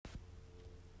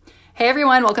Hey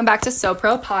everyone, welcome back to So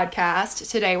Pro Podcast.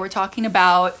 Today we're talking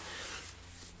about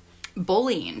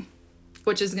bullying,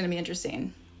 which is going to be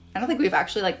interesting. I don't think we've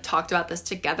actually talked about this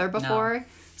together before,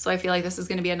 so I feel like this is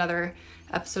going to be another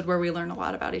episode where we learn a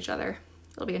lot about each other.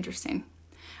 It'll be interesting.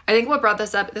 I think what brought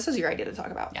this up, this was your idea to talk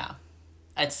about. Yeah.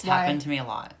 It's happened to me a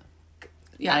lot.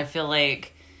 Yeah. I feel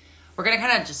like we're going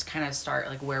to kind of start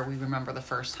where we remember the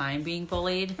first time being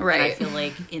bullied. Right. And I feel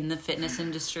like in the fitness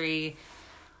industry,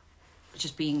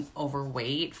 just being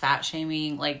overweight, fat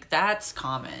shaming, that's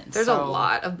common. There's a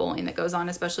lot of bullying that goes on,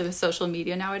 especially with social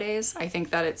media nowadays. I think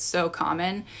that it's so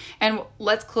common. And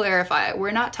let's clarify,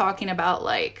 we're not talking about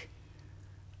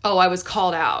oh, I was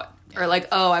called out. Or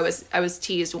oh, I was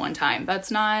teased one time. That's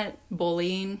not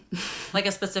bullying.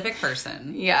 A specific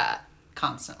person. Yeah.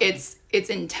 Constantly. It's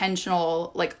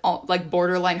intentional,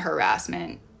 borderline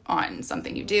harassment on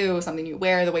something you do, something you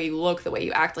wear, the way you look, the way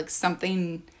you act,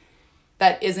 something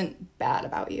that isn't bad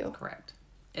about you. Correct.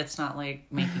 It's not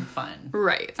making fun.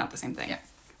 Right. It's not the same thing. Yeah.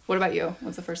 What about you?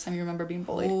 What's the first time you remember being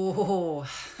bullied? Oh.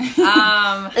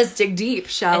 Let's dig deep,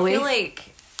 shall we? I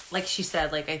feel like she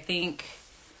said, I think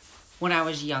when I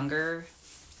was younger,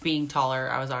 being taller,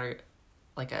 I was already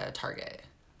a target.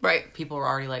 Right. People were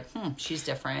already she's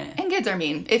different. And kids are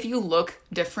mean. If you look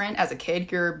different as a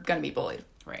kid, you're going to be bullied.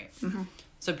 Right. Mm-hmm.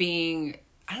 So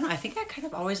I don't know, I think I kind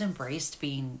of always embraced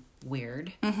being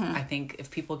weird. Mm-hmm. I think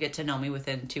if people get to know me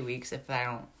within 2 weeks, if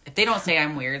they don't say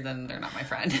I'm weird, then they're not my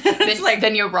friend.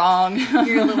 Then you're wrong.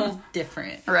 You're a little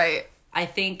different. Right. I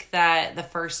think that the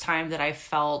first time that I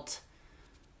felt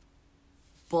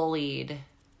bullied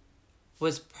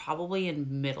was probably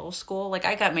in middle school.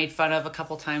 I got made fun of a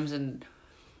couple times in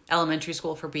elementary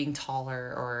school for being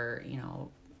taller, or,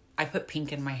 I put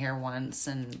pink in my hair once,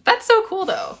 and That's so cool,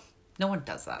 though. no one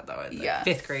does that, though. In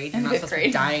fifth grade, you're not supposed to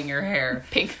be dyeing your hair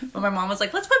pink. But my mom was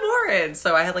like, let's put more in.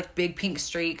 So I had big pink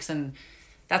streaks, and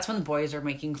that's when the boys are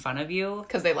making fun of you.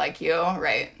 Because they like you,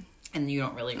 right. And you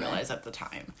don't really realize at the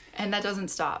time. And that doesn't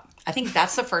stop. I think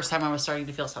that's the first time I was starting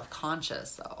to feel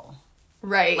self-conscious, though.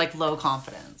 Right. Low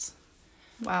confidence.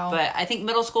 Wow. But I think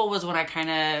middle school was when I kind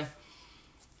of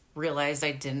realized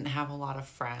I didn't have a lot of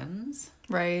friends.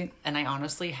 Right. And I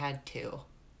honestly had two.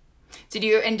 Did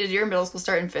your middle school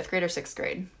start in 5th grade or 6th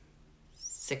grade?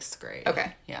 6th grade.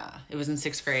 Okay. Yeah, it was in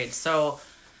 6th grade. So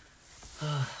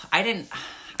I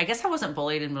guess I wasn't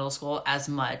bullied in middle school as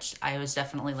much. I was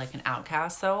definitely an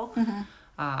outcast, though. Mm-hmm.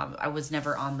 I was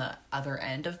never on the other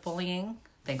end of bullying,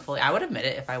 thankfully. I would admit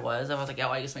it if I was. I was like,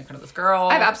 I used to make fun of this girl.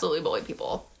 I've absolutely bullied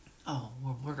people. Oh,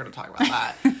 we're going to talk about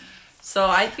that. So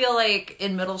I feel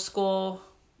in middle school,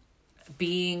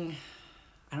 I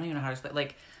don't even know how to explain.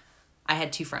 I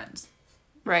had two friends.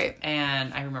 Right.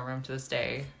 And I remember them to this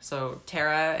day. So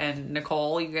Tara and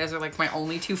Nicole, you guys are my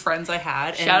only two friends I had.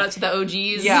 And shout out to the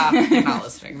OGs. Yeah, they're not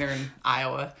listening. They're in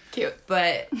Iowa. Cute.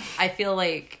 But I feel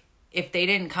if they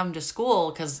didn't come to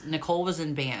school, because Nicole was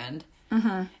in band,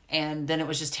 mm-hmm. and then it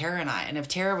was just Tara and I. And if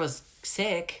Tara was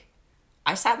sick,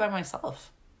 I sat by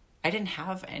myself. I didn't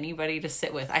have anybody to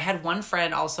sit with. I had one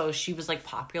friend also. She was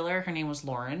popular. Her name was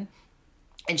Lauren.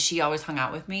 And she always hung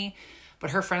out with me.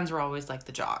 But her friends were always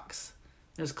the jocks.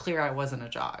 It was clear I wasn't a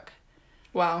jock.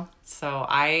 Wow. So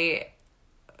I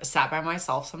sat by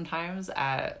myself sometimes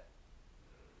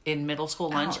in middle school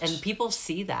lunch. Ouch. And people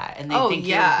see that. And they think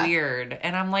you're weird.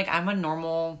 And I'm I'm a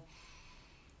normal...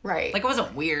 Right. It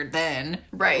wasn't weird then.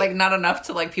 Right. Not enough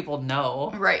to people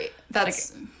know. Right.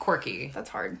 That's... quirky. That's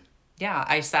hard. Yeah,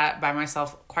 I sat by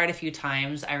myself quite a few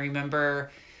times. I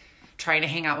remember trying to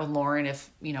hang out with Lauren if,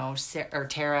 or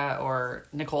Tara or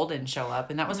Nicole didn't show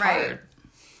up, and that was hard.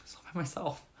 So by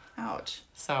myself. Ouch.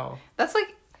 So. That's,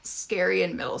 scary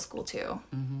in middle school, too.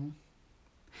 Mm-hmm.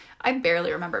 I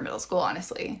barely remember middle school,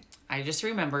 honestly. I just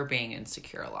remember being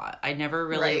insecure a lot. I never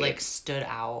really, stood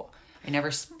out. I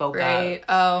never spoke up. Right.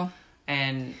 Oh.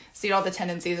 And. See all the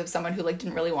tendencies of someone who,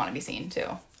 didn't really want to be seen, too.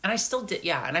 And I still did,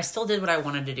 and I still did what I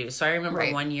wanted to do. So I remember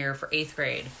one year for 8th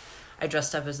grade, I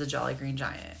dressed up as the Jolly Green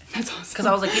Giant. That's awesome. Because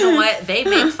I was you know what? They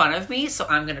make fun of me, so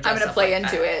I'm going to dress up. I'm going to play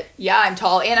into it. Yeah, I'm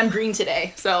tall and I'm green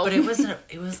today, so. But it was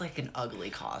an ugly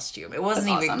costume. It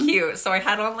wasn't even cute. So I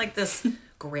had on this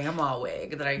grandma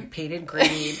wig that I painted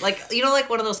green.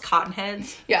 One of those cotton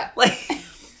heads? Yeah.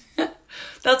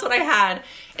 That's what I had.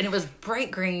 And it was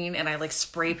bright green, and I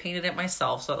spray painted it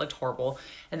myself, so it looked horrible.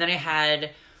 And then I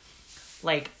had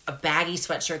a baggy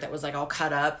sweatshirt that was all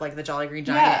cut up, the Jolly Green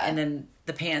Giant, and then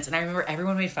the pants. And I remember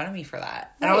everyone made fun of me for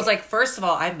that. And I was first of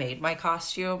all, I made my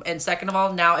costume. And second of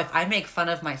all, now if I make fun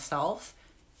of myself,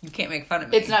 you can't make fun of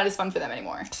me. It's not as fun for them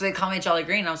anymore. So they call me Jolly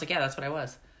Green. And I was yeah, that's what I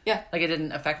was. Yeah. It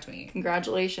didn't affect me.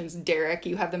 Congratulations, Derek.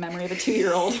 You have the memory of a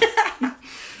 2-year-old.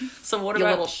 So what you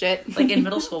about little shit. like in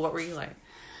middle school? What were you like?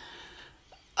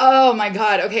 Oh my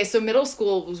God. Okay, so middle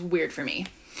school was weird for me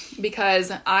because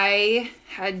I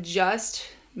had just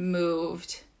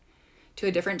moved to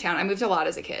a different town. I moved a lot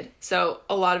as a kid. So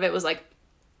a lot of it was like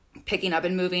picking up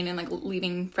and moving and like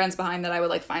leaving friends behind that I would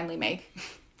like finally make.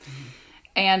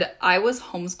 And I was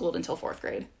homeschooled until 4th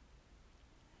grade.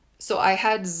 So I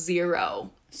had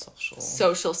zero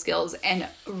social skills, and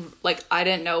like I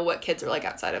didn't know what kids were like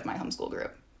outside of my homeschool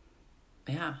group.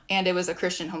 Yeah. And it was a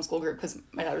Christian homeschool group because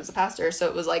my dad was a pastor, so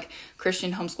it was like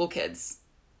Christian homeschool kids.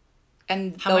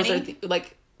 And how those many? are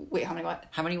like, wait, how many what?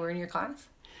 How many were in your class?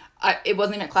 It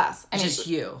wasn't even a class. I mean, just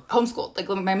you. Homeschooled. Like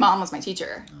my mom was my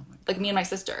teacher. Oh my, like me and my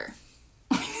sister.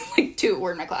 Like 2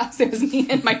 were in my class. It was me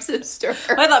and my sister.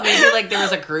 I thought maybe like there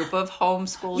was a group of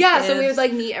homeschool kids. So we would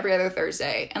like meet every other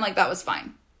Thursday, and like that was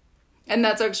fine. And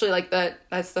that's actually like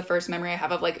that's the first memory I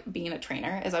have of like being a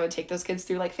trainer, is I would take those kids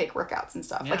through like fake workouts and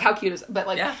stuff. Yeah. Like how cute is it? But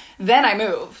like then I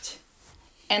moved,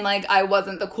 and like I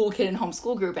wasn't the cool kid in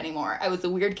homeschool group anymore. I was the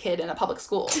weird kid in a public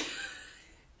school.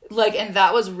 Like, and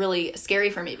that was really scary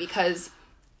for me because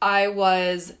I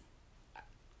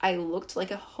looked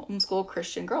like a homeschool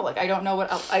Christian girl. Like, I don't know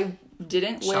what else. I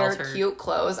didn't wear cute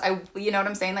clothes. You know what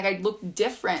I'm saying? Like, I looked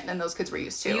different than those kids were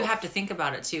used to. You have to think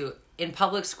about it, too. In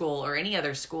public school or any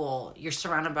other school, you're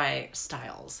surrounded by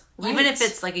styles. Right. Even if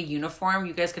it's like a uniform,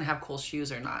 you guys can have cool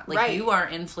shoes or not. Like, you are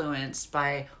influenced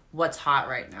by what's hot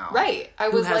right now. Right. I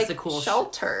was like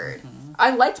sheltered.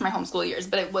 I liked my homeschool years,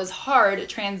 but it was hard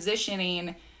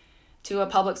transitioning to a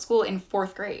public school in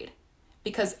 4th grade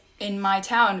because in my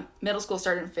town, middle school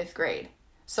started in 5th grade.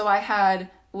 So I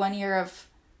had 1 year of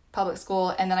public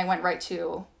school, and then I went right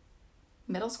to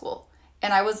middle school.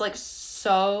 And I was like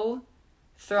so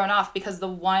thrown off because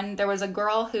there was a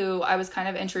girl who I was kind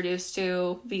of introduced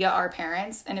to via our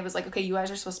parents, and it was like, okay, you guys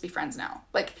are supposed to be friends now.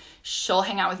 Like, she'll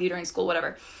hang out with you during school,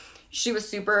 whatever. She was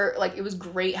super, like, it was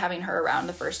great having her around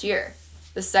the first year.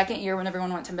 The second year, when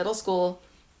everyone went to middle school,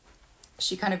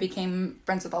 she kind of became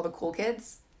friends with all the cool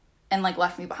kids and like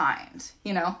left me behind,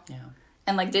 you know? Yeah.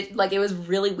 And like it was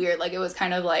really weird. Like it was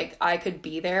kind of like I could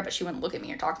be there, but she wouldn't look at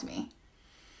me or talk to me,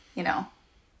 you know?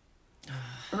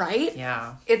 Right?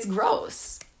 Yeah. It's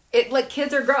gross. Like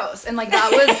kids are gross. And like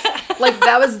that was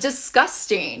that was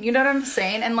disgusting. You know what I'm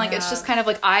saying? And like, it's just kind of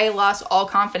like I lost all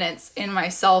confidence in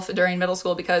myself during middle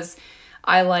school because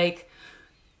I like,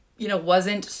 you know,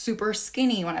 wasn't super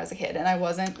skinny when I was a kid, and I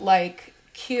wasn't like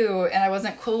cute, and I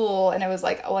wasn't cool, and I was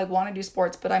like, oh, I want to do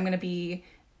sports, but I'm gonna be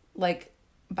like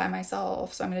by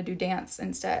myself, so I'm gonna do dance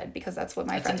instead because that's what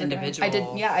my friends are doing.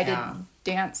 I did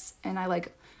dance, and I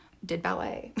like did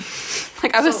ballet.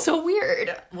 Like I was so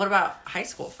weird. What about high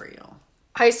school for you?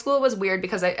 High school was weird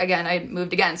because I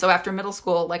moved again. So after middle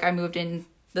school, like I moved in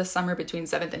the summer between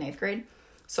 7th and 8th grade.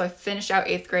 So I finished out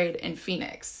 8th grade in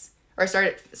Phoenix, or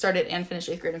started and finished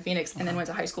 8th grade in Phoenix, and then went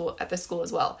to high school at this school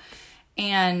as well.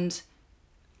 And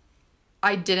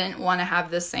I didn't want to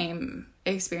have the same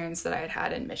experience that I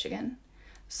had in Michigan.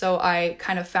 So I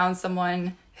kind of found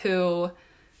someone who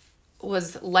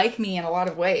was like me in a lot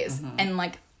of ways and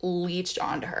like leeched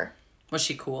onto her. Was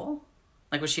she cool?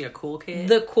 Like, was she a cool kid?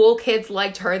 The cool kids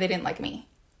liked her. They didn't like me.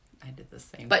 I did the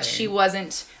same But thing. She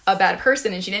wasn't a bad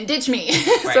person, and she didn't ditch me.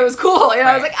 Right. So it was cool. And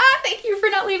I was like, thank you for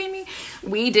not leaving me.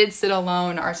 We did sit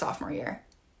alone our sophomore year.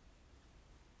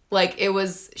 Like,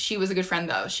 she was a good friend,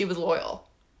 though. She was loyal.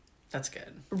 That's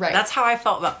good. Right. That's how I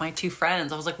felt about my 2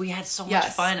 friends. I was like, we had so much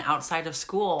fun outside of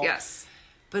school. Yes.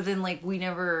 But then, like, we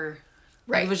never...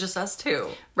 Right. It was just us 2.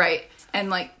 Right. And,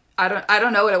 like, I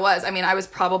don't know what it was. I mean, I was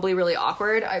probably really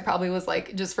awkward. I probably was,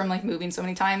 like, just from, like, moving so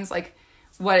many times. Like,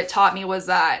 what it taught me was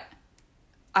that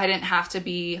I didn't have to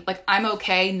be... Like, I'm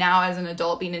okay now as an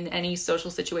adult being in any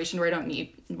social situation where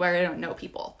I don't know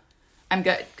people. I'm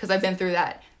good. Because I've been through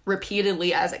that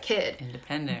repeatedly as a kid.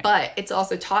 Independent. But it's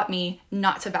also taught me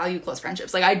not to value close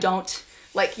friendships. Like, I don't...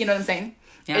 Like, you know what I'm saying?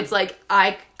 Yeah. It's like,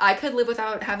 I could live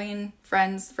without having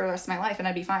friends for the rest of my life, and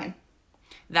I'd be fine.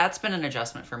 That's been an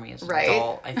adjustment for me as an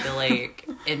adult. I feel like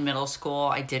in middle school,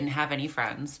 I didn't have any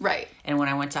friends. Right. And when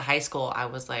I went to high school, I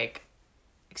was like,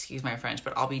 excuse my French,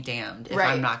 but I'll be damned if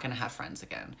I'm not going to have friends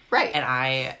again. Right. And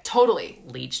I totally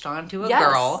leeched onto a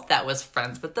girl that was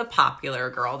friends with the popular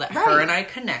girl that her and I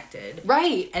connected.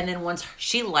 Right. And then once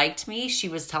she liked me, she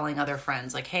was telling other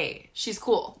friends, like, hey. She's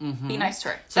cool. Be nice to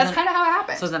her. So that's kind of how it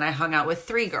happened. So then I hung out with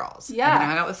 3 girls. Yeah. And then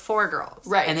I hung out with 4 girls.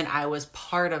 Right. And then I was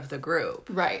part of the group.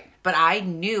 Right. But I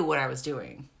knew what I was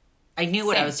doing. I knew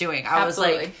what I was doing. I was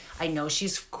like, I know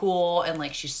she's cool and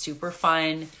like she's super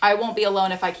fun. I won't be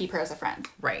alone if I keep her as a friend.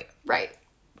 Right. Right.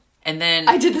 And then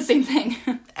I did the same thing.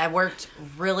 I worked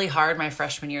really hard my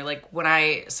freshman year. Like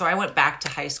I went back to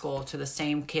high school to the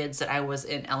same kids that I was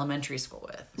in elementary school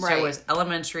with. So Right. I was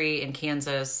elementary in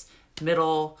Kansas,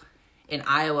 middle in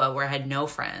Iowa where I had no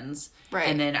friends. Right.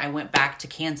 And then I went back to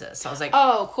Kansas. So I was like,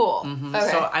 oh, cool.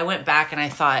 Okay. So I went back and I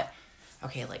thought,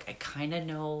 okay, like I kind of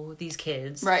know these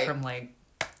kids Right. from like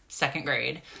second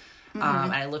grade. And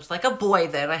I looked like a boy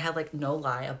then. I had like, no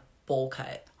lie, a bowl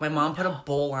cut. My mom put a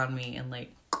bowl on me and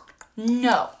like,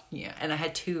 no. yeah, and I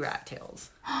had 2 rat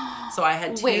tails. So I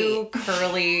had 2 Wait.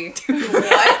 curly.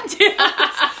 What?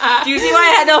 Do you see why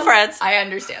I had no friends? I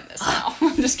understand this now.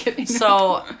 I'm just kidding.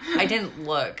 So I didn't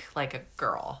look like a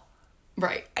girl.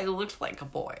 right. I looked like a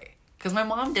boy. Because my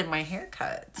mom did my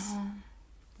haircuts.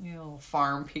 You know,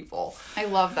 farm people. I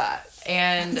love that.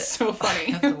 And It's so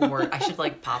funny. I should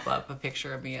like pop up a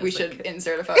picture of me. As We like, should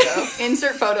insert a photo.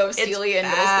 Insert photo of Steely in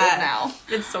middle school now.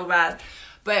 It's so bad.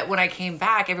 But when I came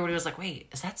back, everybody was like, wait,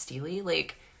 is that Steely?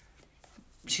 Like,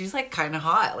 she's like kind of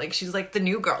hot. Like, she's like the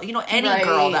new girl. You know, any Right.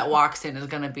 girl that walks in is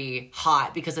going to be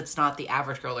hot because it's not the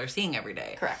average girl they're seeing every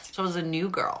day. Correct. So it was a new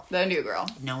girl. The new girl.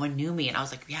 No one knew me. And I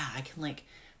was like, yeah, I can like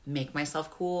make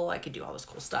myself cool. I could do all this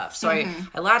cool stuff. So I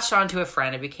latched on to a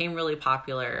friend. It became really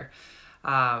popular.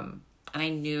 And I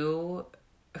knew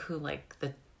who like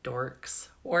the dorks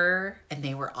were. And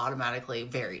they were automatically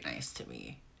very nice to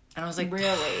me. And I was like,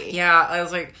 Really? yeah, I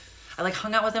was like, I like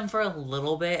hung out with them for a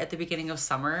little bit at the beginning of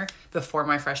summer before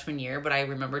my freshman year. But I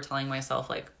remember telling myself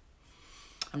like,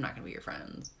 I'm not going to be your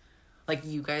friends. Like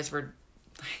you guys were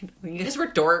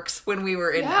dorks when we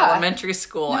were in elementary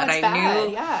school. No, and it's I bad.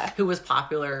 knew who was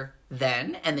popular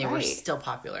then. And they were Right. still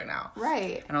popular now.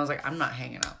 Right. And I was like, I'm not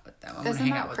hanging out with them. I'm going to Isn't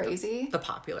hang that out with crazy? the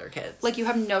popular kids. Like you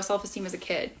have no self-esteem as a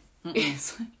kid.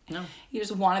 It's like, No. you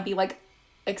just want to be like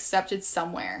accepted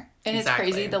somewhere. And Exactly.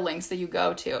 it's crazy the lengths that you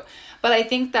go to. But I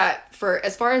think that for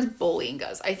as far as bullying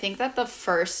goes, I think that the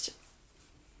first,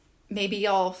 maybe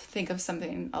I'll think of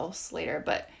something else later,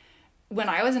 but when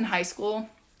I was in high school,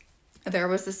 there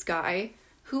was this guy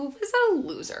who was a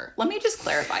loser. Let me just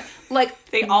clarify. Like,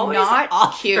 They always not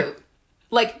are. cute.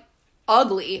 Like,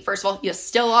 ugly. First of all, you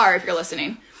still are if you're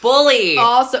listening. Bully.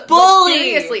 Also, bully.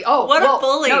 Seriously. Oh, what well, a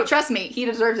bully. No, trust me. He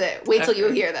deserves it. Wait till you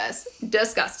Okay. hear this.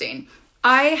 Disgusting.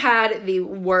 I had the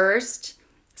worst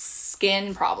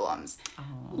skin problems.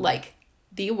 Like,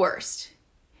 the worst.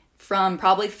 From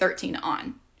probably 13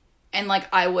 on. And, like,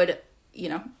 I would, you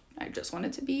know, I just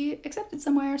wanted to be accepted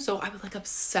somewhere. So I would, like,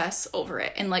 obsess over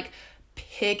it. And, like,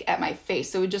 pick at my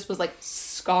face. So it just was, like,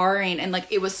 scarring. And, like,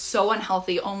 it was so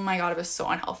unhealthy. Oh, my God. It was so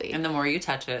unhealthy. And the more you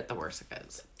touch it, the worse it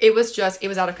gets. It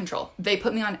was out of control. They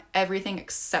put me on everything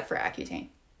except for Accutane.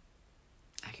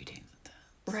 Accutane.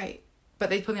 Right. But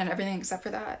they put me on everything except for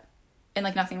that. And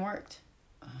like nothing worked.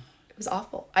 It was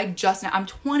awful. I'm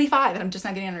 25 and I'm just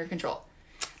not getting under control.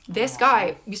 This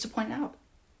guy used to point it out.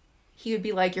 He would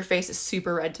be like, your face is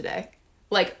super red today.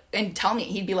 Like, and tell me,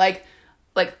 he'd be like,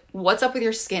 what's up with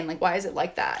your skin? Like, why is it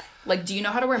like that? Like, do you know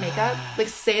how to wear makeup? Like,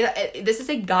 say that. This is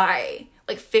a guy,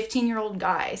 like 15-year-old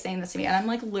guy saying this to me. And I'm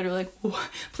like, literally like, what?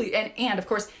 Please. And of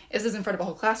course, this is in front of a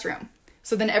whole classroom.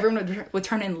 So then everyone would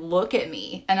turn and look at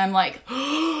me. And I'm like,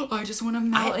 oh, I just want to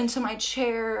melt into my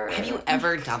chair. Have you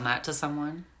ever done that to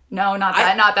someone? No, not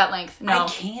that length. No. I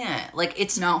can't. Like,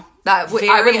 it's No. I would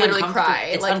very literally uncomfortable. cry.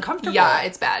 It's like, uncomfortable. Yeah,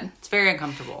 it's bad. It's very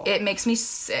uncomfortable. It makes me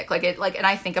sick. Like, and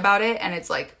I think about it and it's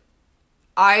like,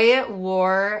 I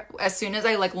wore, as soon as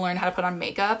I like learned how to put on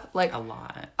makeup, like a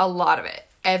lot. A lot of it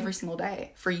every single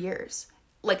day for years.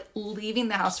 Like leaving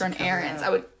the house to run errands, I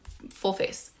would full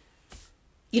face.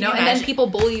 You know, and then people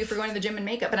bully you for going to the gym in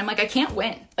makeup. And I'm like, I can't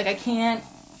win. Like, I can't,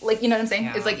 like, you know what I'm saying?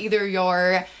 Yeah. It's like either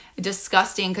you're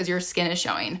disgusting because your skin is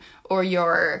showing or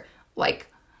you're like,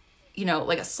 you know,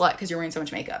 like a slut because you're wearing so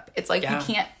much makeup. It's like,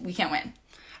 we can't win.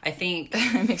 I think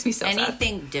It makes me so sad.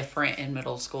 anything different in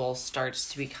middle school starts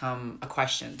to become a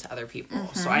question to other people.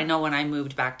 So I know when I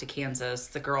moved back to Kansas,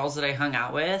 the girls that I hung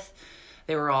out with,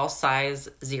 they were all size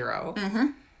 0.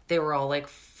 They were all like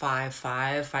 5'5",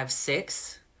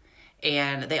 5'6",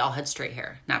 and they all had straight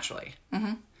hair naturally.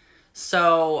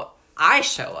 So I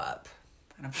show up,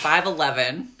 and I'm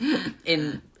 5'11"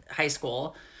 in high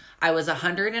school. I was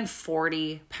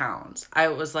 140 pounds. I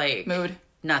was like Mood.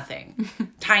 Nothing,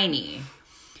 tiny.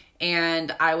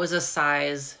 And I was a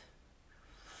size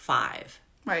 5.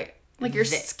 Right. Like you're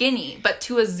skinny, but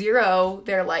to a 0,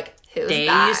 they're like, who's They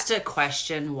that? used to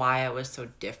question why I was so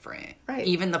different. Right.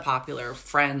 Even the popular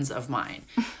friends of mine.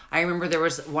 I remember there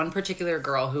was one particular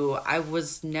girl who I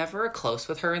was never close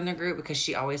with her in the group because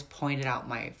she always pointed out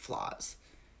my flaws.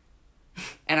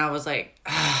 And I was like,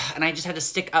 ugh, and I just had to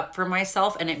stick up for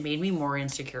myself, and it made me more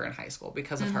insecure in high school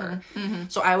because of her.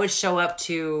 So I would show up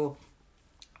to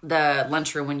the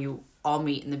lunchroom when you all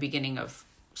meet in the beginning of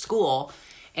school,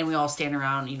 and we all stand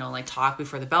around, you know, like talk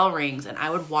before the bell rings, and I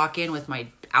would walk in with my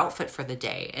outfit for the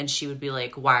day, and she would be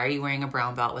like, why are you wearing a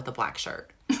brown belt with a black shirt?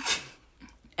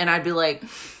 And I'd be like,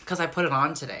 because I put it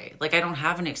on today. Like, I don't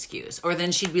have an excuse. Or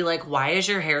then she'd be like, why is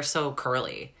your hair so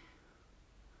curly?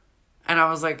 And I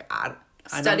was like, I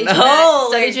don't know.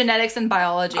 Study genetics and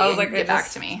biology. I was like, get back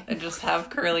to me. I just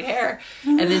have curly hair.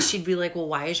 And then she'd be like, well,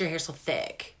 why is your hair so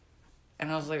thick?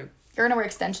 And I was like, you're gonna wear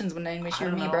extensions one day and wish you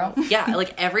were me, bro. Yeah,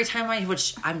 like every time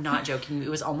I'm not joking, it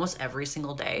was almost every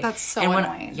single day. That's so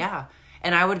annoying. Yeah.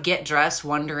 And I would get dressed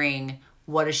wondering,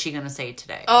 what is she gonna say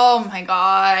today? Oh my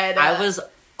God. I was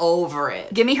over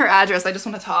it. Give me her address. I just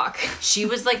want to talk. She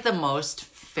was like the most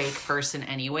fake person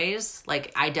anyways.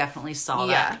 Like, I definitely saw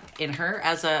that in her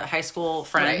as a high school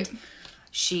friend. Right.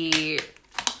 She...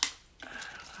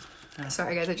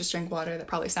 Sorry, guys. I just drank water that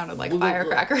probably sounded like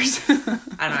firecrackers. I don't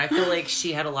know. I feel like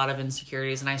she had a lot of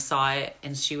insecurities, and I saw it,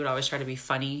 and she would always try to be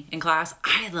funny in class.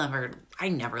 I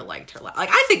never liked her. Like,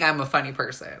 I think I'm a funny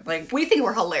person. Like, we think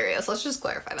we're hilarious. Let's just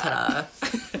clarify that.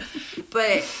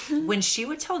 But when she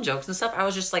would tell jokes and stuff, I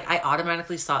was just like, I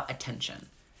automatically saw attention.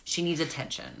 She needs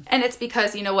attention. And it's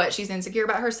because, you know what, she's insecure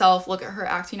about herself. Look at her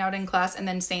acting out in class and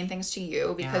then saying things to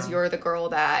you because you're the girl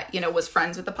that, you know, was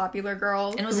friends with the popular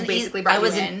girl. And it was I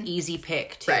was an easy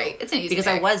pick, too. Right. It's an easy because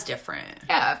pick. I was different.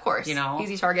 Yeah, of course. You know?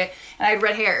 Easy target. And I had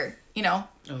red hair, you know?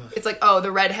 Ugh. It's like, oh,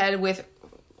 the redhead with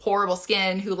horrible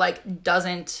skin who, like,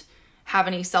 doesn't have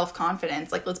any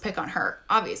self-confidence. Like, let's pick on her,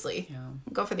 obviously. Yeah.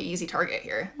 Go for the easy target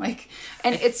here. Like,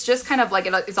 and it's just kind of like,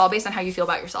 it's all based on how you feel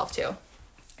about yourself, too.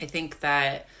 I think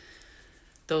that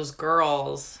those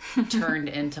girls turned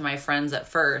into my friends at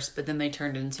first, but then they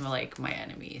turned into like my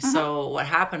enemies. So what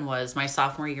happened was my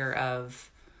sophomore year of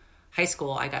high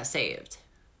school, I got saved.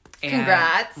 And,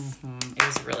 congrats. It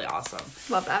was really awesome.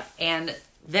 Love that. And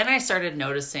then I started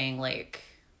noticing like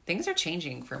things are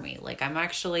changing for me. Like, I'm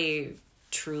actually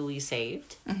truly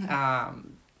saved.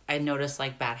 I noticed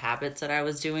like bad habits that I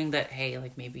was doing that, hey,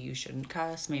 like maybe you shouldn't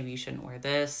cuss, maybe you shouldn't wear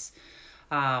this.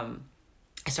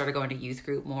 I started going to youth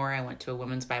group more. I went to a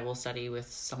women's Bible study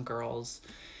with some girls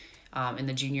in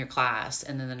the junior class.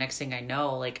 And then the next thing I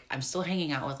know, like, I'm still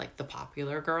hanging out with, like, the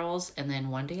popular girls. And then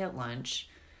one day at lunch,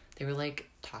 they were, like,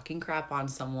 talking crap on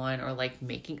someone or, like,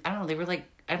 making... I don't know. They were, like...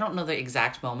 I don't know the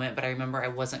exact moment, but I remember I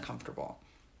wasn't comfortable.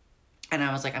 And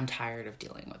I was like, I'm tired of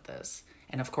dealing with this.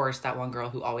 And, of course, that one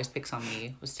girl who always picks on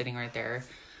me was sitting right there.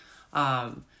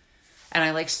 And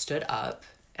I, like, stood up.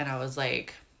 And I was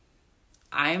like,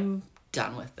 I'm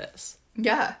done with this.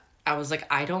 Yeah. I was like,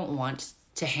 I don't want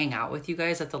to hang out with you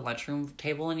guys at the lunchroom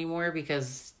table anymore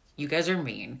because you guys are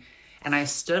mean. And I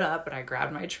stood up and I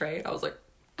grabbed my tray and I was like,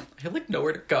 I have like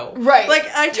nowhere to go. Right. Like,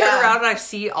 I turn around and I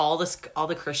see all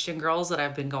the Christian girls that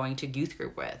I've been going to youth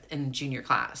group with in junior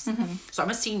class. So I'm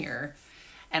a senior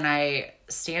and I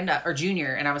stand up, or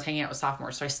junior, and I was hanging out with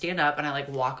sophomores. So I stand up and I like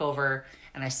walk over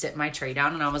and I sit my tray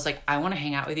down and I was like, I want to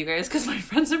hang out with you guys because my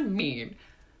friends are mean.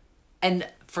 And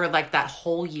for like that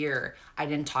whole year, I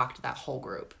didn't talk to that whole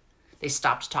group. They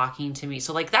stopped talking to me.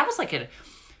 So like that was like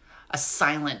a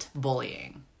silent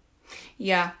bullying.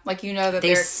 Yeah, like, you know that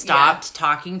they stopped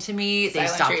talking to me. Silent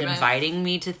they stopped treatment. Inviting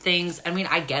me to things. I mean,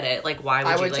 I get it. Like, why would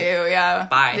you? I would too. Yeah.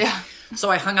 Bye. Yeah. So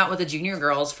I hung out with the junior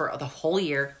girls for the whole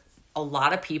year. A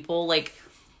lot of people, like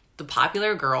the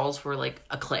popular girls, were like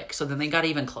a clique. So then they got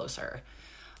even closer.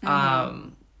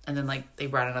 And then, like, they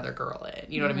brought another girl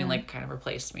in. You know what I mean? Like, kind of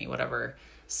replaced me, whatever.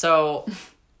 So,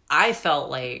 I felt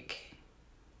like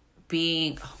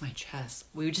being... Oh, my chest.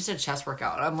 We just did a chest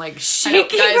workout. I'm, like,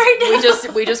 shaking right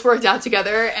now. We just worked out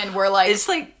together, and we're like... It's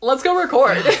like... Let's go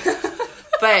record.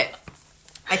 But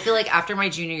I feel like after my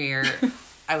junior year,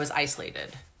 I was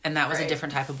isolated. And that was a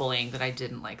different type of bullying that I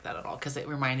didn't like that at all. Because it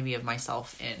reminded me of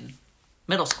myself in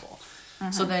middle school.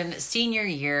 So then, senior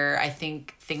year, I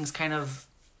think things kind of...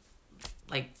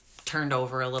 like turned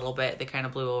over a little bit. They kind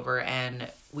of blew over, and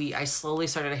I slowly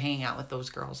started hanging out with those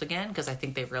girls again because I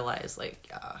think they realized like,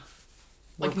 yeah,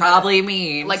 we're probably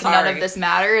mean. Like, none of this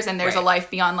matters, and there's a life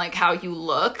beyond like how you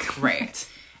look. Right.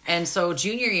 And so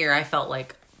junior year, I felt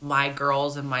like my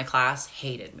girls in my class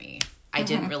hated me. I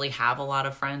didn't really have a lot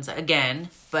of friends again,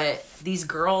 but these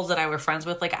girls that I were friends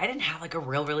with, like, I didn't have like a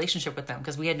real relationship with them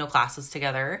because we had no classes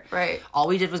together. Right. All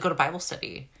we did was go to Bible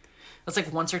study. It's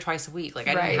like once or twice a week. Like,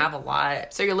 I didn't have a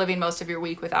lot. So you're living most of your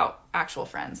week without actual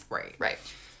friends. Right. Right.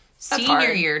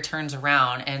 Senior year turns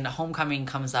around and homecoming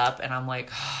comes up and I'm like,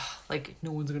 like,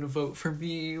 no one's going to vote for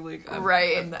me. Like,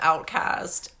 I'm the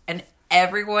outcast. And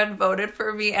everyone voted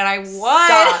for me and I won.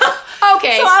 Stop.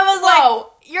 Okay. So I was like,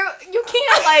 whoa, you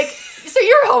can't like, so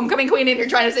you're homecoming queen and you're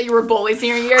trying to say you were bullied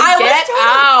senior year? I Get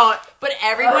out. But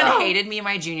everyone hated me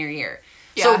my junior year.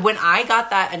 Yeah. So when I got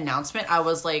that announcement, I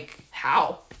was like,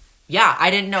 how? Yeah,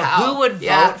 I didn't know How? who would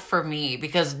Yeah. vote for me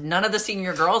because none of the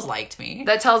senior girls liked me.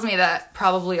 That tells me that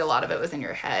probably a lot of it was in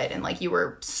your head and like you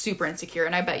were super insecure,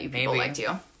 and I bet you people liked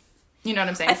you. You know what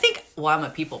I'm saying? I think, well, I'm a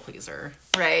people pleaser.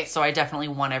 Right. So I definitely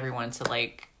want everyone to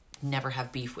like never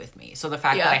have beef with me. So the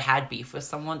fact that I had beef with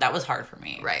someone, that was hard for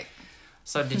me. Right.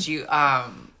 So did you,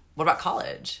 what about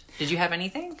college? Did you have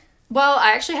anything? Well,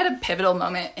 I actually had a pivotal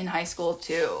moment in high school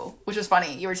too, which was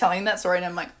funny. You were telling that story and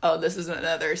I'm like, oh, this is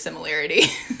another similarity.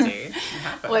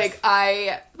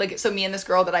 So me and this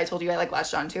girl that I told you I like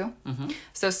latched on to. Mm-hmm.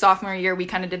 So sophomore year, we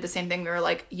kind of did the same thing. We were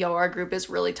like, yo, our group is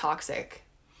really toxic.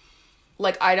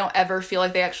 Like, I don't ever feel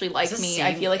like they actually like me.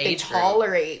 I feel like they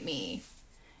tolerate me.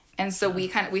 And so we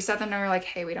sat them and we were like,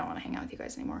 hey, we don't want to hang out with you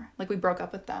guys anymore. Like, we broke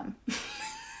up with them.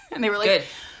 And they were like, good.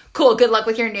 Cool, good luck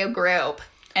with your new group.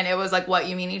 And it was like, what,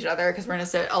 you mean each other? Because we're going to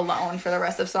sit alone for the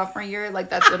rest of sophomore year. Like,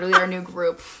 that's literally our new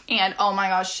group. And, oh my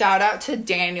gosh, shout out to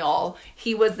Daniel.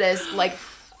 He was this, like,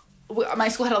 my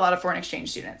school had a lot of foreign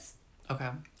exchange students. Okay.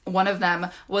 One of them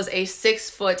was a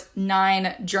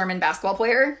 6'9" German basketball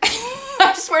player.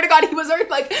 I swear to God, he was our,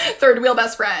 like, third wheel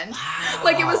best friend. Wow.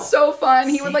 Like, it was so fun.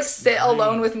 He would, like, sit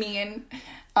alone with me and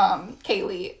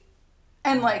Kaylee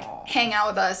and, like, hang out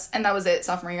with us. And that was it,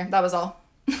 sophomore year. That was all.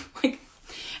 Like,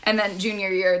 and then junior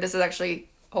year, this is actually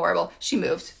horrible. She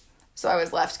moved. So I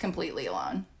was left completely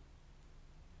alone.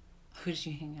 Who did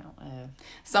you hang out with?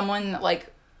 Someone, like,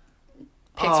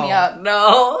 picked me up.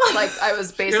 No. Like, I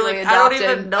was basically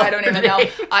adopted. I don't even know.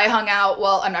 I hung out.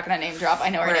 Well, I'm not going to name drop. I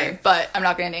know her name, but I'm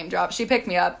not going to name drop. She picked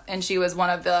me up, and she was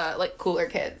one of the, like, cooler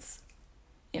kids,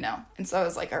 you know? And so I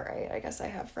was like, all right, I guess I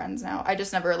have friends now. I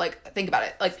just never, like, think about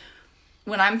it. Like,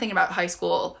 when I'm thinking about high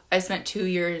school, I spent 2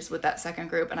 years with that second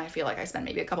group, and I feel like I spent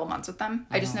maybe a couple months with them.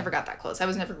 I just never got that close. I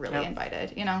was never really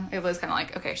invited, you know? It was kind of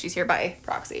like, okay, she's here by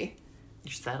proxy.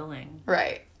 You're settling.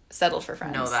 Right. Settled for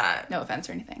friends. Know that. No offense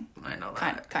or anything. I know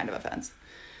that. Kind of offense.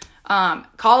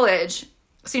 College,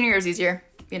 senior year is easier.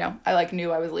 You know, I, like,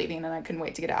 knew I was leaving, and I couldn't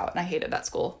wait to get out, and I hated that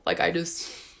school. Like, I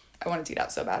wanted to get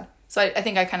out so bad. So I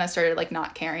think I kind of started, like,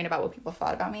 not caring about what people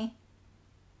thought about me.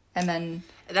 And then...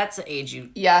 That's the age you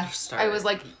I was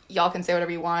like, y'all can say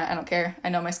whatever you want. I don't care. I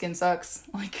know my skin sucks.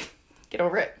 Like, get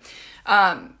over it.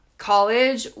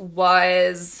 College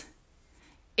was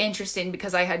interesting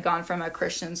because I had gone from a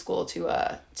Christian school to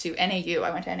NAU.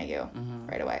 I went to NAU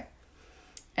right away.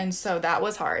 And so that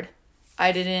was hard.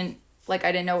 I didn't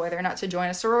know whether or not to join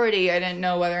a sorority. I didn't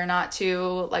know whether or not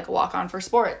to, like, walk on for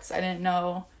sports. I didn't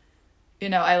know, you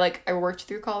know, I worked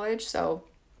through college, so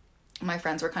my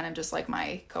friends were kind of just like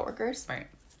my coworkers. Right.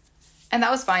 And that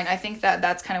was fine. I think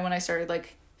that's kind of when I started,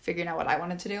 like, figuring out what I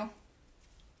wanted to do.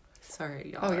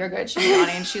 Sorry, y'all. Oh, you're good. She's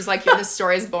yawning. She's like, this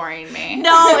story's boring me.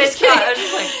 No, it's not. I was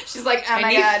just like, she's like, oh I my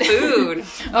need God. food.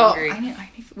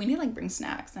 We need, like, bring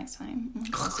snacks next time.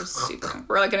 This is super.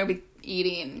 We're, like, going to be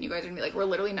eating, and you guys are going to be like, we're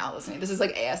literally not listening. This is,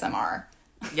 like, ASMR.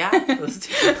 Yeah. Let's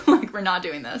do it. Like, we're not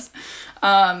doing this.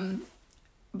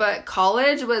 But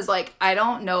college was, like, I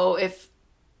don't know if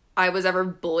I was ever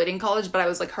bullied in college, but I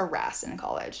was, like, harassed in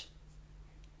college.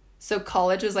 So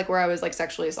college was, like, where I was, like,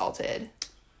 sexually assaulted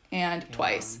and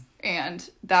twice. And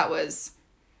that was,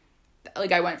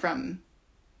 like, I went from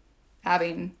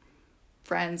having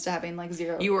friends to having, like,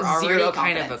 zero. You were already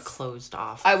kind of a closed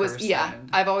off person.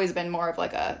 I've always been more of,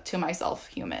 like, a to myself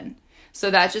human. So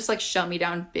that just, like, shut me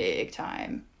down big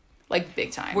time. Like,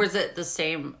 big time. Was it the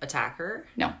same attacker?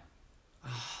 No.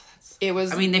 It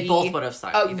was. I mean, they both would have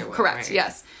sucked either way, correct, right?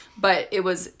 yes. But it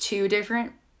was two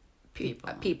different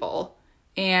people.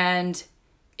 And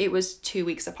it was 2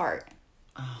 weeks apart.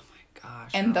 Oh my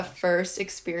gosh. And the first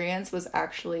experience was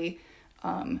actually,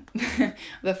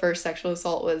 the first sexual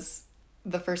assault was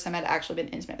the first time I'd actually been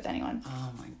intimate with anyone.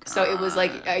 Oh my god. So it was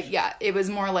like, it was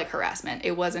more like harassment.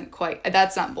 It wasn't quite,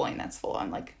 that's not bullying, that's full on,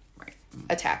 like,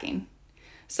 attacking.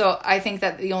 So I think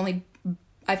that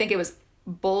I think it was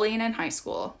bullying in high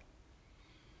school.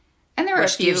 And there were a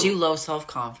few. Gives you low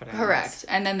self-confidence. Correct.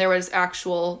 And then there was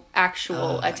actual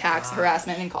attacks,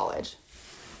 harassment in college.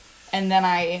 And then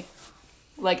I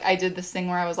did this thing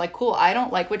where I was like, cool, I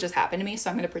don't like what just happened to me, so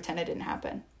I'm going to pretend it didn't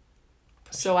happen.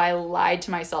 So I lied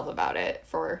to myself about it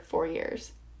for 4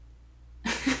 years.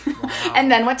 Wow.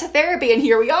 And then went to therapy, and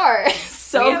here we are.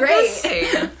 So great. We have the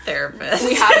same therapist.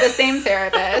 We have the same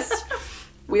therapist.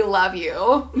 We love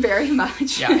you very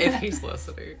much. Yeah, if he's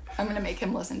listening. I'm going to make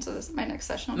him listen to my next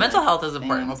session. Mental health is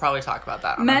important. We'll probably talk about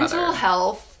that. Mental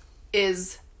health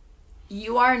is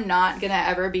you are not going to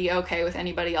ever be okay with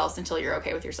anybody else until you're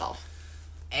okay with yourself.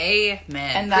 Amen.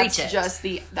 And that's just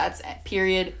that's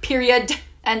period,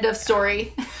 end of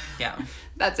story. Yeah.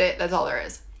 That's it. That's all there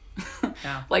is.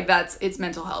 Yeah. Like, it's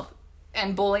mental health.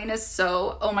 And bullying is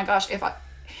so, oh my gosh, if I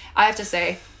have to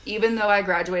say, even though I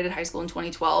graduated high school in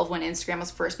 2012 when Instagram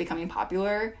was first becoming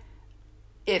popular,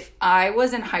 if I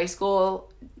was in high school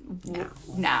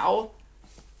now,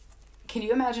 can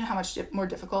you imagine how much more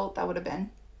difficult that would have been?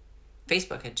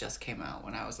 Facebook had just came out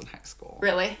when I was in high school.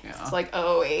 Really? Yeah. It's like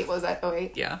 08. Was that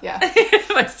 08? Yeah. Yeah.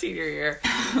 My senior year.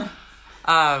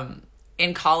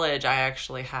 In college, I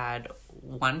actually had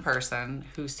one person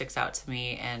who sticks out to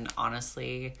me, and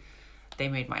honestly, they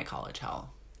made my college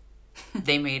hell.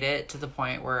 They made it to the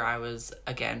point where I was,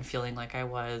 again, feeling like I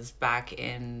was back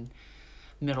in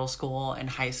middle school and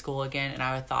high school again. And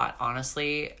I thought,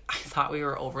 honestly, I thought we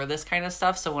were over this kind of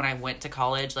stuff. So when I went to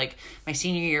college, like, my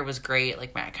senior year was great.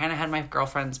 Like, I kind of had my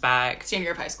girlfriends back. Senior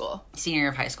year of high school.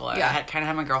 Yeah. I kind of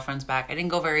had my girlfriends back. I didn't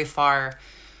go very far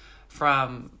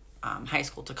from high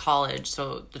school to college,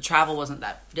 so the travel wasn't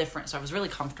that different. So I was really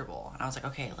comfortable, and I was like,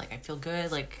 okay, like, I feel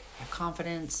good, like, I have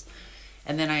confidence.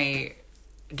 And then I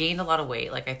gained a lot of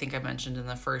weight, like I think I mentioned in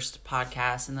the first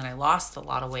podcast, and then I lost a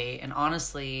lot of weight. And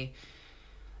honestly,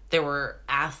 there were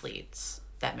athletes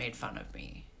that made fun of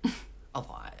me a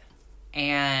lot.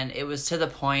 And it was to the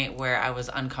point where I was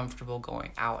uncomfortable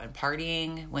going out and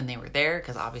partying when they were there,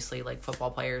 because obviously, like,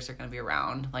 football players are going to be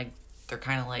around. Like, they're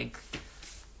kind of like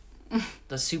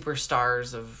the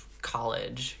superstars of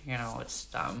college, you know. It's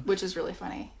dumb. Which is really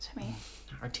funny to me.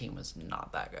 Our team was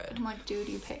not that good. I'm like, dude,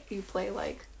 you play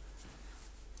like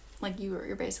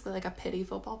you're basically like a pity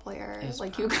football player.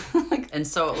 Like, you like. And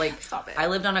so, like, stop it. I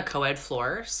lived on a co-ed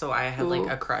floor, so I had like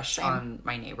a crush same. on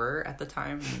my neighbor at the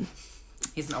time.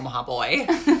 He's an Omaha boy.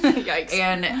 Yikes.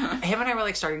 And him and I were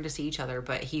like starting to see each other,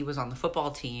 but he was on the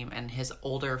football team, and his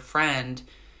older friend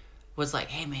was like,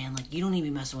 hey man, like, you don't need to be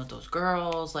messing with those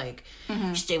girls, like,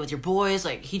 you stay with your boys.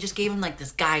 Like, he just gave him like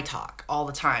this guy talk all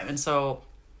the time. And so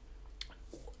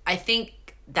I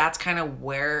think that's kind of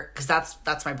where, because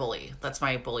that's my bully. That's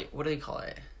my bully. What do they call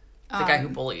it? The guy who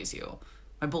bullies you.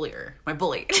 My bullier. My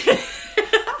bully.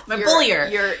 My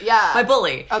bullier. My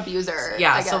bully. Abuser.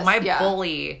 Yeah. I guess. So my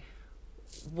bully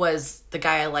was the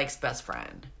guy I like's best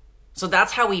friend. So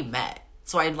that's how we met.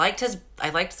 So I liked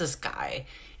this guy,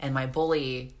 and my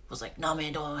bully was like, no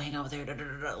man, don't hang out with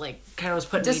her. Like, kind of was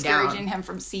putting me down. Discouraging him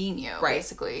from seeing you, right.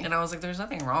 Basically. And I was like, there's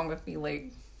nothing wrong with me.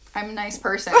 Like, I'm a nice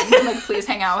person. Like, please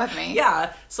hang out with me.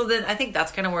 Yeah. So then I think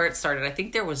that's kind of where it started. I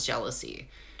think there was jealousy.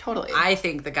 Totally. I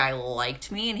think the guy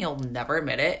liked me, and he'll never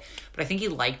admit it, but I think he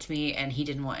liked me, and he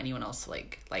didn't want anyone else to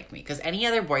like me. Because any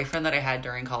other boyfriend that I had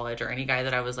during college, or any guy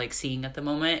that I was like seeing at the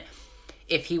moment,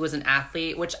 if he was an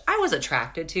athlete, which I was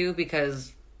attracted to,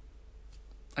 because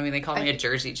I mean, they call me a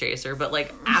jersey chaser, but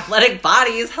like, athletic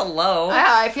bodies, hello. Yeah,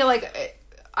 I feel like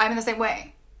I'm in the same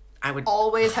way. I would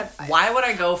always have. Why would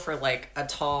I go for like a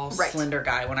tall, slender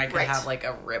guy when I could have like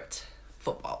a ripped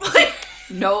football player?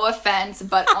 No offense,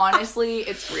 but honestly,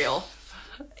 it's real.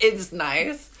 It's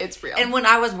nice. It's real. And when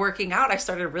I was working out, I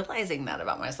started realizing that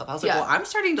about myself. I was like, well, I'm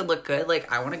starting to look good.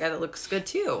 Like, I want a guy that looks good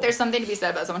too. There's something to be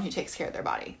said about someone who takes care of their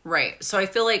body. Right. So I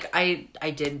feel like I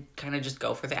did kind of just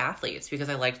go for the athletes because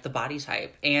I liked the body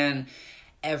type. And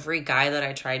every guy that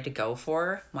I tried to go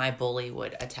for, my bully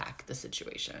would attack the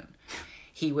situation.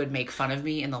 He would make fun of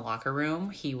me in the locker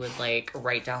room. He would like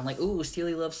write down like, ooh,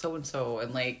 Steely loves so-and-so,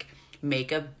 and like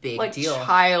make a big deal.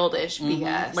 Childish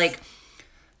BS. Like,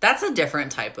 that's a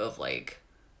different type of like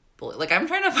bully. Like, I'm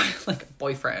trying to find like a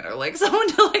boyfriend or like someone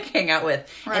to like hang out with.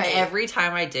 Right. And every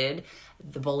time I did,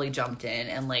 the bully jumped in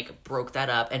and like broke that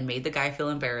up and made the guy feel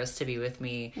embarrassed to be with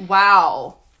me.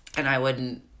 Wow.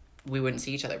 And we wouldn't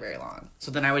see each other very long. So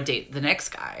then I would date the next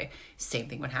guy. Same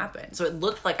thing would happen. So it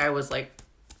looked like I was like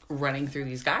running through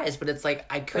these guys, but it's like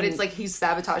I couldn't. But it's like he's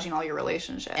sabotaging all your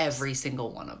relationships. Every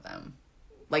single one of them.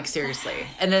 Like, seriously.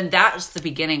 And then that's the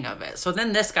beginning of it. So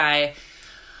then this guy,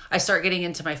 I start getting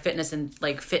into my fitness and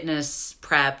like fitness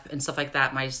prep and stuff like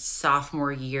that my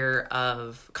sophomore year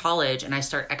of college, and I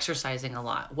start exercising a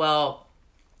lot. Well,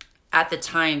 at the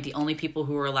time, the only people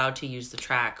who were allowed to use the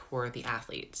track were the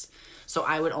athletes. So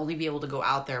I would only be able to go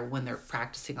out there when they're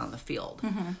practicing on the field.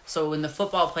 Mm-hmm. So when the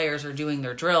football players are doing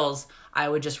their drills, I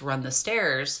would just run the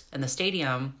stairs in the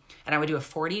stadium, and I would do a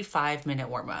 45-minute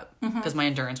warm-up because my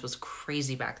endurance was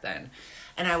crazy back then.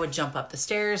 And I would jump up the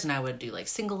stairs, and I would do like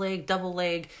single leg, double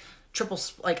leg, triple,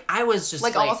 like I was just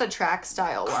like almost a track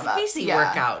style warm-up. Crazy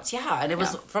workouts. Yeah. And it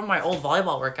was from my old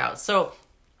volleyball workouts. So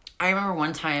I remember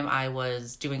one time I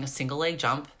was doing a single leg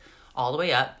jump all the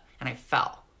way up, and I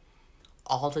fell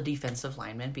all the defensive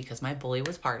linemen, because my bully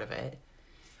was part of it,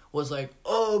 was like,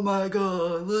 oh my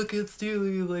God, look at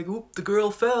Steely. Like, oop, the girl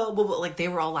fell. Blah, blah. Like, they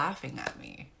were all laughing at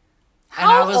me. And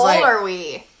How old are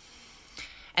we?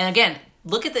 And again,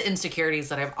 look at the insecurities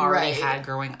that I've already had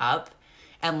growing up.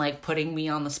 And, like, putting me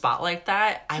on the spot like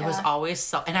that, I was always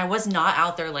so... And I was not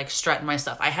out there, like, strutting my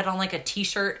stuff. I had on, like, a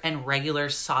t-shirt and regular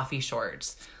Softy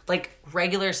shorts. Like,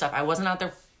 regular stuff. I wasn't out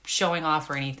there showing off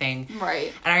or anything.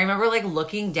 Right. And I remember, like,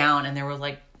 looking down, and there were,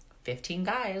 like, 15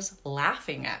 guys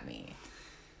laughing at me.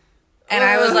 And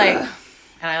I was, like... And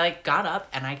I, like, got up,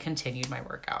 and I continued my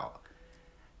workout.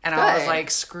 And I was, like,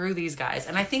 screw these guys.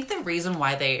 And I think the reason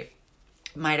why they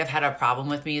might have had a problem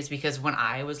with me is because when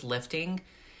I was lifting...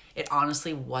 It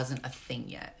honestly wasn't a thing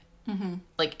yet. Mm-hmm.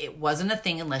 Like, it wasn't a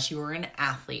thing unless you were an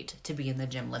athlete to be in the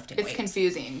gym lifting weights. It's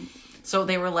confusing. So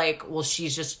they were like, well,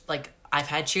 she's just, like, I've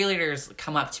had cheerleaders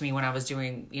come up to me when I was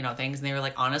doing, you know, things, and they were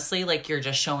like, honestly, like, you're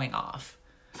just showing off.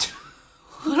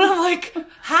 And I'm like,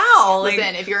 how? Like,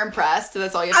 listen, if you're impressed,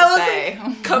 that's all you have to say.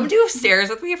 Like, come do stairs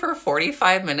with me for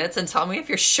 45 minutes and tell me if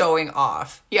you're showing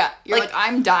off. Yeah. You're like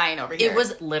I'm dying over here. It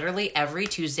was literally every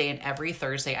Tuesday and every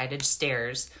Thursday I did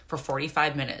stairs for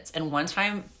 45 minutes. And one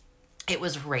time it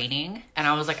was raining and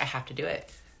I was like, I have to do it.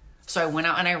 So I went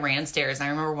out and I ran stairs. And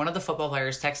I remember one of the football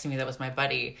players texting me that was my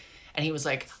buddy. And he was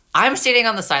like, I'm standing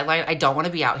on the sideline. I don't want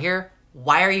to be out here.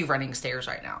 Why are you running stairs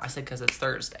right now? I said, because it's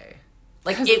Thursday.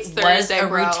 Like, it was a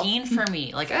routine for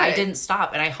me. Like, I didn't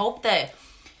stop. And I hope that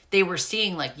they were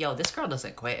seeing, like, yo, this girl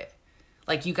doesn't quit.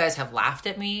 Like, you guys have laughed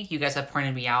at me. You guys have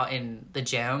pointed me out in the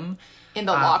gym. In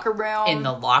the locker room. In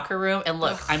the locker room. And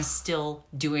look, I'm still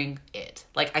doing it.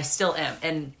 Like, I still am.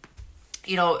 And,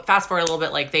 you know, fast forward a little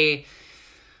bit, like, they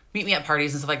meet me at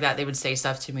parties and stuff like that. They would say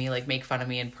stuff to me, like, make fun of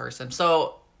me in person.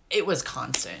 So, it was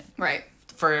constant. Right.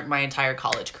 For my entire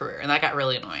college career. And that got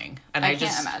really annoying. And I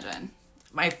can't imagine.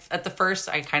 At the first,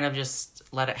 I kind of just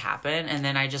let it happen, and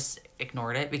then I just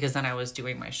ignored it because then I was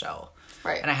doing my show.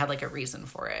 Right. And I had, like, a reason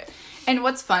for it. And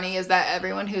what's funny is that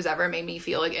everyone who's ever made me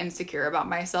feel, like, insecure about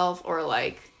myself or,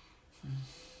 like,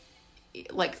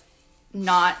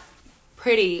 not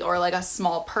pretty or, like, a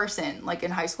small person, like,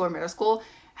 in high school or middle school,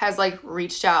 has, like,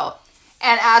 reached out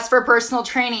and asked for personal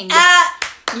training.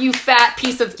 You fat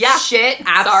piece of shit.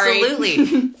 Absolutely.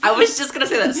 Sorry. I was just going to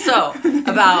say that. So,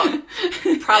 about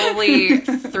probably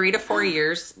 3 to 4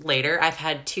 years later, I've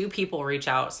had 2 people reach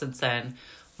out since then.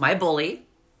 My bully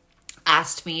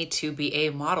asked me to be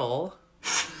a model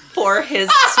for his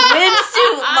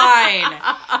swimsuit line. And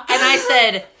I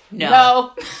said,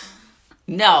 no.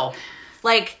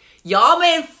 Like, y'all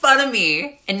made fun of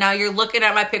me, and now you're looking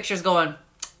at my pictures going,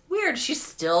 weird, she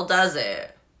still does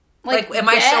it. Like, am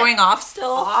I showing off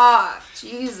still? Off,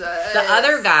 Jesus. The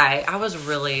other guy, I was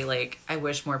really, like, I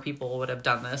wish more people would have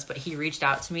done this, but he reached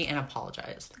out to me and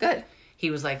apologized. Good.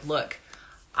 He was like, look,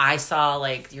 I saw,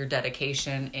 like, your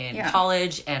dedication in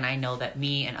college, and I know that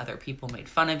me and other people made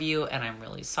fun of you, and I'm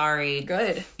really sorry.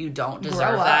 Good. You don't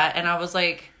deserve that. And I was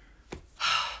like,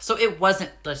 so it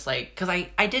wasn't just, like, because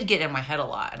I did get in my head a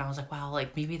lot, and I was like, wow,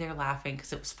 like, maybe they're laughing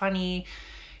because it was funny.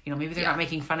 You know, maybe they're not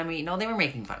making fun of me. No, they were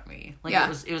making fun of me. Like,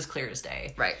 it was clear as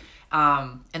day. Right.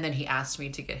 And then he asked me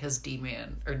to get his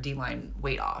D-line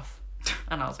weight off.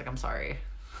 And I was like, I'm sorry.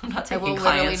 I'm not taking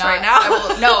clients right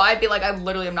now. I'd be like, I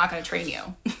literally am not going to train you.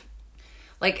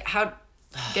 Like, how...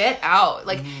 Get out.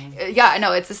 Like, yeah,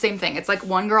 no, it's the same thing. It's like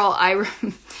one girl, oh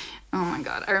my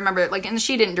God. I remember, like, and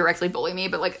she didn't directly bully me,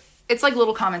 but, like, it's like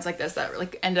little comments like this that,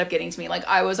 like, ended up getting to me. Like,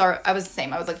 I was the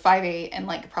same. I was, like, 5'8" and,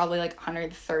 like, probably, like,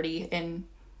 130 in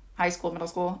high school, middle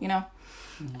school, you know?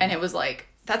 Mm-hmm. And it was like,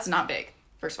 that's not big,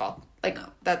 first of all. Like,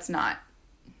 that's not...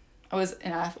 I was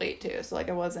an athlete, too, so, like,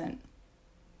 I wasn't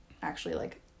actually,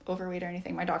 like, overweight or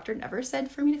anything. My doctor never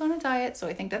said for me to go on a diet, so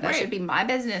I think that should be my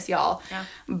business, y'all. Yeah.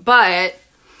 But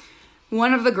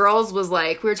one of the girls was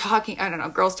like, we were talking, I don't know,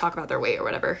 girls talk about their weight or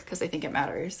whatever, because they think it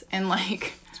matters. And,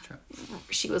 like,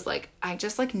 she was like, I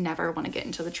just, like, never want to get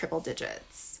into the triple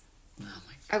digits. Oh,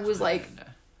 my God. I was like...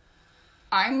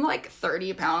 I'm like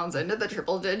 30 pounds into the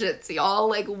triple digits, y'all.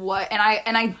 Like, what?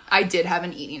 And I did have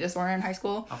an eating disorder in high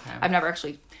school. Okay. I've never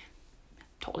actually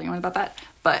told anyone about that,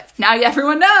 but now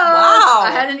everyone knows. Wow.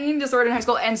 I had an eating disorder in high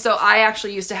school, and so I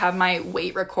actually used to have my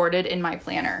weight recorded in my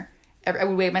planner. I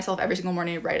would weigh myself every single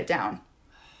morning and write it down,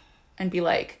 and be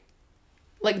like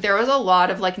there was a lot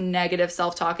of, like, negative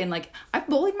self-talk, and, like, I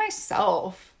bullied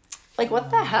myself. Like, what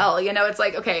the hell? You know, it's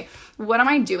like, okay, what am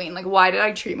I doing? Like, why did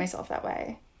I treat myself that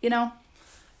way? You know?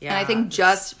 Yeah. And I think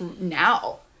just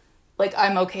now, like,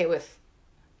 I'm okay with,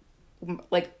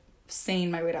 like, saying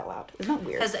my weight out loud. Isn't that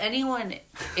weird? Has anyone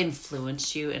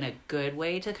influenced you in a good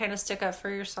way to kind of stick up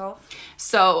for yourself?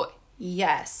 So,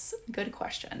 Yes. Good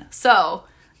question. So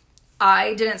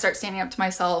I didn't start standing up to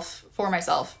myself for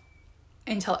myself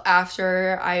until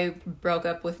after I broke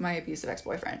up with my abusive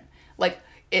ex-boyfriend. Like,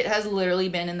 it has literally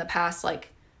been in the past, like,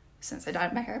 since I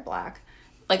dyed my hair black,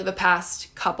 like the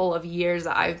past couple of years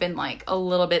that I've been like a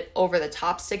little bit over the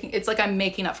top sticking. It's like I'm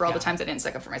making up for all the times I didn't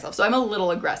stick up for myself. So I'm a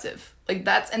little aggressive. Like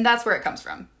that's where it comes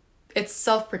from. It's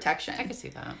self-protection. I can see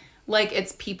that. Like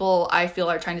it's people I feel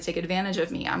are trying to take advantage of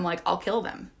me. I'm like, I'll kill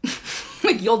them.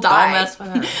 Like you'll die. Don't mess with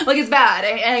her. Like it's bad.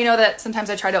 And I know that sometimes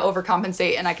I try to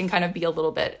overcompensate and I can kind of be a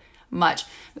little bit much,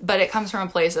 but it comes from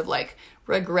a place of like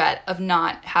regret of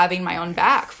not having my own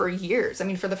back for years. I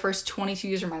mean, for the first 22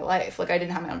 years of my life, like I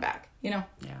didn't have my own back, you know?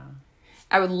 Yeah.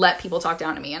 I would let people talk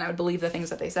down to me and I would believe the things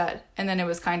that they said. And then it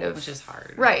was kind of... Which is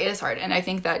hard. Right, it is hard. And I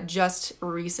think that just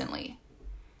recently,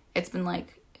 it's been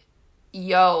like,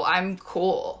 yo, I'm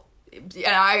cool. And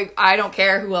I don't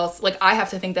care who else... Like, I have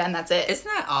to think that and that's it. Isn't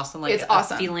that awesome? Like, it's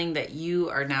awesome. Feeling that you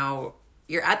are now...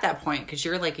 You're at that point because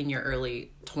you're like in your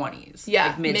early 20s. Yeah,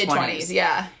 like mid-20s.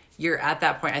 Yeah. You're at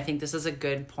that point. I think this is a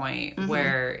good point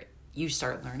where you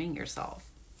start learning yourself.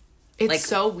 It's like,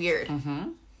 so weird.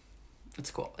 Mm-hmm.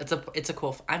 It's cool. It's a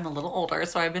cool... I'm a little older,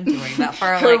 so I've been doing that for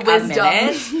Her like wisdom. a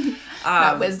minute.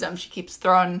 That wisdom she keeps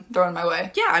throwing my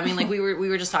way. Yeah, I mean, like we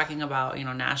were just talking about, you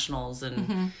know, nationals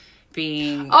and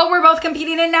being... Oh, we're both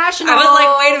competing in nationals. I was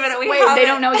like, wait a minute. They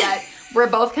don't know yet. We're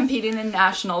both competing in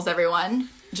nationals, everyone.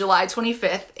 July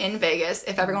 25th in Vegas.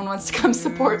 If everyone wants to come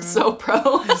support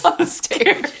SoPro on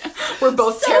stage. We're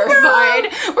both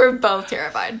terrified. We're both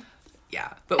terrified.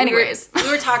 Yeah. But anyways. We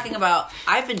were talking about,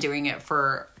 I've been doing it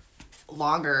for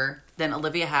longer than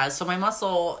Olivia has. So my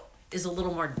muscle is a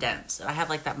little more dense. I have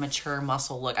like that mature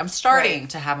muscle look. I'm starting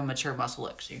to have a mature muscle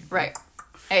look. Right.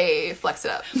 Hey, flex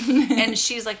it up. And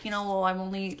she's like, you know, well, I'm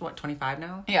only, 25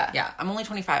 now? Yeah. Yeah, I'm only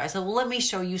 25. I said, well, let me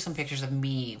show you some pictures of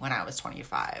me when I was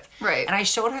 25. Right. And I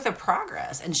showed her the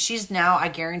progress. And she's now, I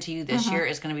guarantee you, this year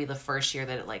is going to be the first year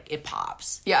that it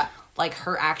pops. Yeah. Like,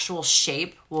 her actual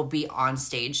shape will be on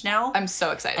stage now. I'm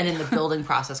so excited. And then the building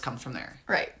process comes from there.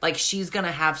 Right. Like, she's going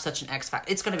to have such an X factor.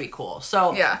 It's going to be cool.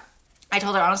 So, yeah. I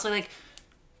told her, honestly, like,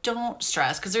 don't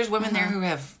stress. Because there's women there who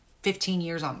have 15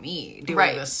 years on me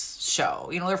doing this show.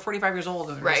 You know, they're 45 years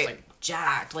old and they're just like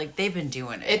jacked. Like they've been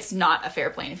doing it. It's not a fair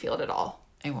playing field at all.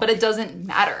 But it doesn't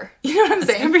matter. You know what I'm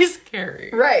saying? It's gonna be scary.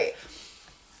 Right.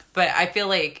 But I feel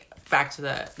like back to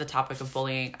the topic of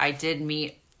bullying, I did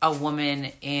meet a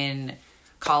woman in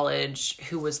college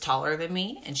who was taller than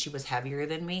me and she was heavier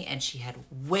than me and she had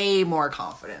way more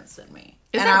confidence than me.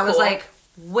 Isn't and that I was cool? like,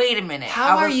 wait a minute.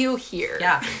 How are you here?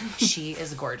 Yeah. She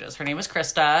is gorgeous. Her name is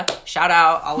Krista. Shout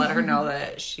out. I'll let her know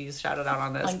that she's shouted out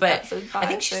on this. Like but I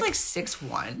think she's like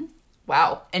 6'1".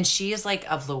 Wow. And she is like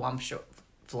a voluptuous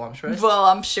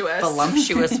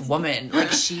woman.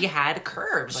 Like she had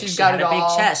curves. Like, She's she got had it a big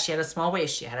all. chest. She had a small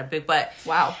waist. She had a big butt.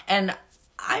 Wow. And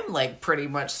I'm like pretty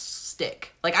much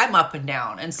stick. Like I'm up and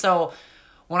down. And so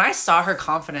when I saw her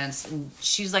confidence, and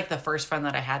she's like the first friend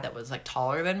that I had that was like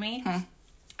taller than me.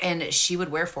 And she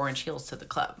would wear 4-inch heels to the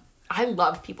club. I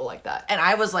love people like that. And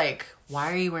I was like,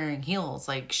 why are you wearing heels?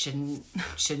 Like, shouldn't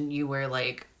you wear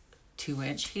like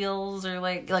 2-inch heels or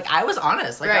like I was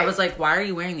honest. Like I was like, why are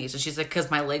you wearing these? And she's like,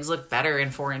 because my legs look better in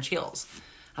 4-inch heels.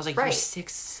 I was like, you're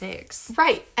 6'6".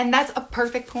 Right. And that's a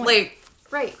perfect point. Like,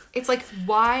 right. It's like,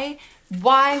 why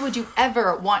would you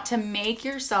ever want to make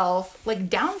yourself like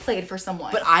downplayed for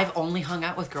someone? But I've only hung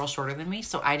out with girls shorter than me,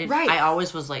 so I didn't. Right. I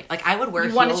always was like I would wear you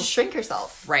heels. wanted to shrink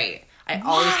yourself. Right. I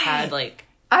always had like.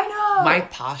 I know. My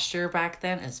posture back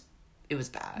then it was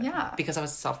bad. Yeah. Because I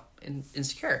was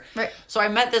insecure. Right. So I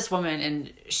met this woman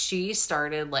and she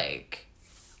started like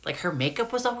her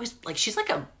makeup was always like she's like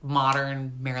a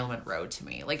modern Marilyn Monroe to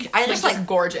me. Like I just like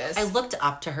gorgeous. I looked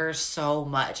up to her so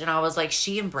much and I was like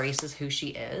she embraces who she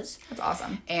is. That's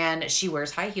awesome. And she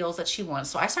wears high heels that she wants.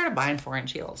 So I started buying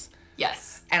 4-inch heels.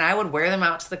 Yes. And I would wear them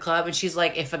out to the club and she's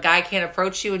like, if a guy can't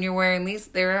approach you and you're wearing these,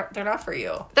 they're not for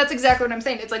you. That's exactly what I'm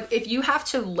saying. It's like if you have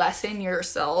to lessen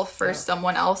yourself for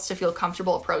someone else to feel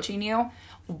comfortable approaching you,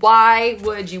 why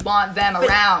would you want them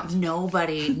around?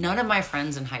 None of my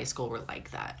friends in high school were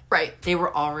like that. Right. They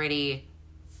were already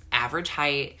average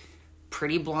height,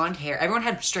 pretty blonde hair. Everyone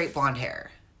had straight blonde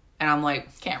hair. And I'm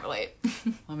like... Can't relate.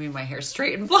 I mean, my hair's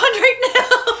straight and blonde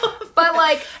right now. But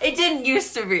like... It didn't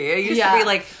used to be. It used to be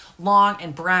like long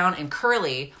and brown and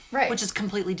curly. Right. Which is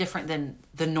completely different than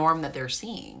the norm that they're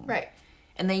seeing. Right.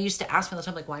 And they used to ask me all the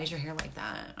time, like, why is your hair like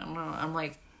that? I don't know. I'm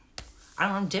like, I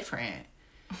don't know. I'm different.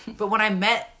 But when I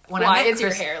met why is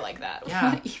your hair like that?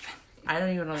 Yeah. What even? I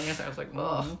don't even know the answer. I was like,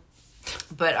 ugh.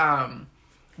 But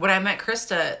when I met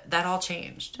Krista, that all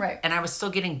changed. Right. And I was still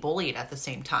getting bullied at the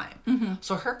same time. Mm-hmm.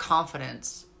 So her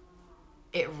confidence,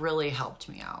 it really helped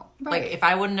me out. Right. Like, if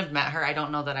I wouldn't have met her, I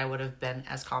don't know that I would have been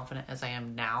as confident as I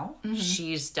am now. Mm-hmm.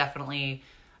 She's definitely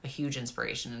a huge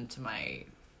inspiration into my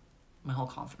whole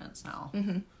confidence now.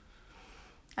 Mm-hmm.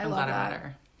 I'm glad I met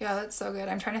her. Yeah, that's so good.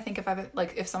 I'm trying to think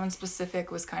if someone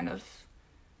specific was kind of,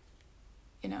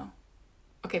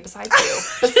 okay, besides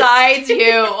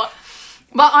you.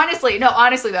 But honestly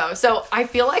though, so I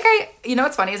feel like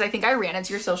what's funny is I think I ran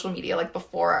into your social media like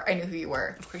before I knew who you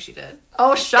were. Of course you did.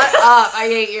 Oh, shut up. I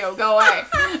hate you. Go away.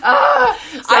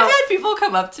 I've had people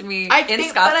come up to me in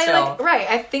Scottsdale.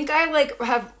 I think I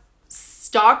have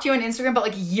stalked you on Instagram,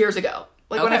 but years ago.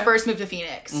 When I first moved to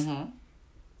Phoenix. Mm-hmm.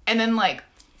 And then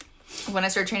when I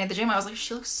started training at the gym, I was like,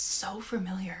 she looks so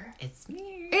familiar. It's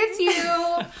me. It's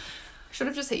you. Should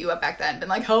have just hit you up back then. Been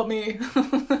like, help me.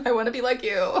 I want to be like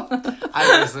you.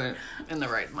 I wasn't in the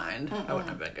right mind. Mm-mm. I wouldn't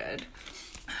have been good.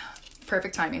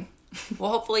 Perfect timing.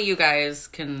 Well, hopefully you guys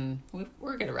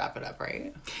we're going to wrap it up,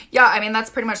 right? Yeah, I mean, that's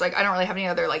pretty much I don't really have any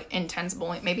other intense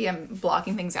bullying. Maybe I'm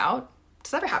blocking things out.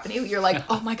 Does that ever happen to you? You're like,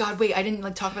 oh my God, wait, I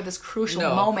didn't talk about this crucial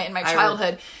moment in my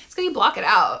childhood. It's because you block it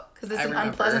out because it's an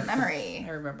unpleasant memory.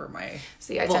 I remember my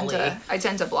I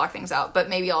tend to block things out, but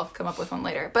maybe I'll come up with one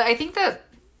later. But I think that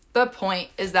the point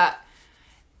is that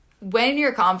when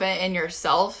you're confident in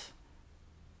yourself,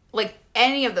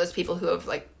 any of those people who have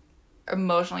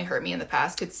emotionally hurt me in the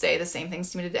past could say the same things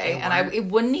to me today, and it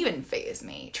wouldn't even faze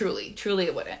me. Truly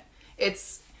it wouldn't.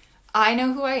 I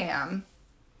know who I am.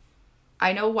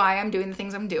 I know why I'm doing the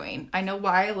things I'm doing. I know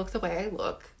why I look the way I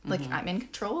look. Mm-hmm. I'm in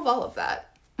control of all of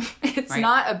that. It's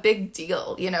not a big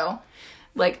deal,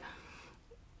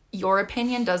 your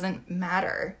opinion doesn't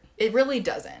matter. It really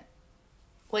doesn't.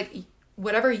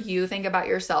 Whatever you think about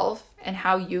yourself and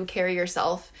how you carry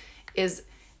yourself is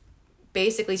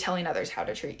basically telling others how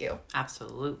to treat you.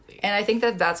 Absolutely. And I think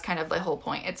that that's kind of the whole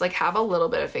point. It's have a little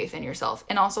bit of faith in yourself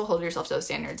and also hold yourself to those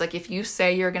standards. If you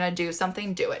say you're going to do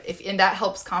something, do it. And that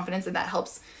helps confidence and that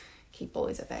helps keep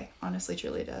bullies at bay. Honestly,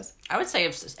 truly does. I would say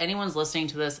if anyone's listening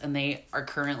to this and they are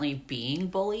currently being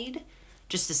bullied,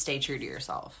 just to stay true to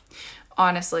yourself.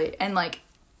 Honestly. And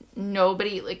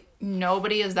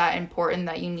nobody is that important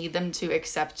that you need them to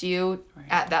accept you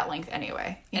at that length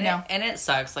anyway. You know? And it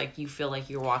sucks. You feel like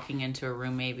you're walking into a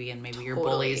room maybe and maybe your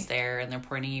bully's there and they're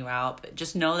pointing you out. But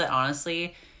just know that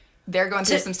honestly, they're going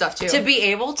through some stuff too. To be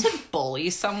able to bully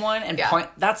someone and point,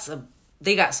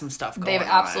 they got some stuff going on. They've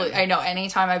absolutely, I know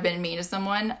anytime I've been mean to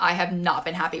someone, I have not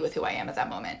been happy with who I am at that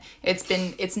moment.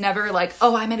 It's never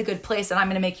oh, I'm in a good place and I'm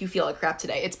going to make you feel like crap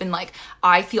today. It's been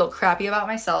I feel crappy about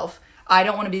myself. I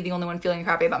don't want to be the only one feeling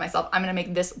crappy about myself. I'm going to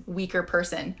make this weaker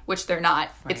person, which they're not.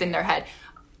 Right. It's in their head.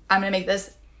 I'm going to make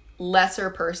this lesser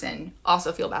person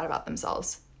also feel bad about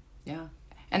themselves. Yeah.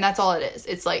 And that's all it is.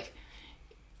 It's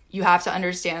you have to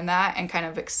understand that and kind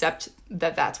of accept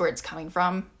that that's where it's coming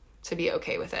from to be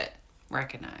okay with it.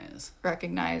 Recognize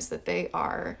that they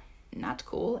are not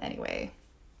cool anyway.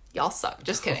 Y'all suck.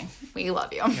 Just kidding. We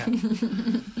love you.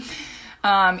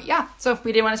 Yeah. So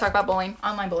we did want to talk about bullying.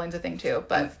 Online bullying's a thing too,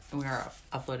 but we are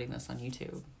uploading this on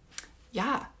YouTube.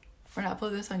 Yeah, we're gonna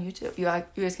upload this on YouTube. You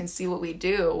guys can see what we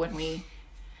do when we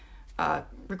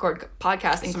record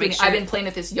podcasts. Including, I've been playing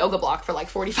with this yoga block for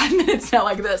 45 minutes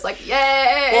now, this.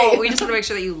 Yay! Well, we just want to make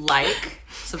sure that you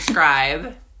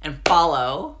subscribe, and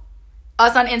follow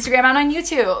us on Instagram and on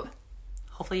YouTube.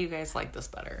 Hopefully, you guys like this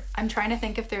better. I'm trying to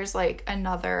think if there's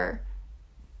another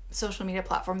social media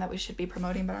platform that we should be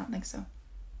promoting, but I don't think so.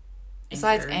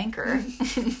 Besides Anchor.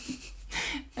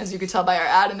 As you could tell by our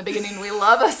ad in the beginning, we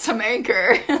love us some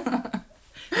Anchor.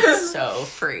 It's so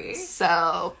free.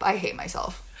 So, I hate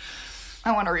myself.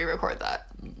 I want to re-record that.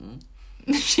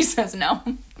 Mm-hmm. She says no. All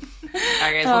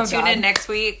right, guys, we'll tune in next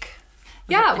week.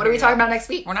 Yeah, what are we talking about next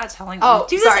week? We're not telling you. Oh,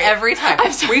 we do this every time.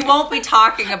 We won't be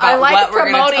talking about what we're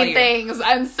going to tell you. I like promoting things.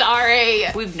 I'm sorry.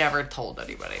 We've never told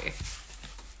anybody.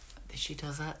 She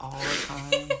does that all the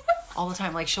time. All the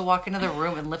time. She'll walk into the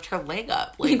room and lift her leg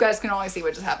up. You guys can only see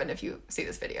what just happened if you see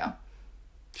this video.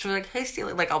 She'll be like, hey,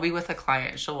 Steely. I'll be with a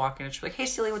client. She'll walk in and she'll be like, hey,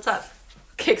 Steely, what's up?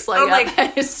 Kicks leg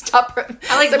up. Stop.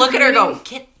 I look at her and go,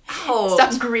 get out.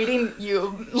 Stop greeting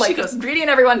you. Greeting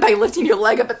everyone by lifting your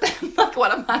leg up at them.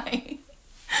 What am I?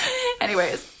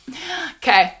 Anyways.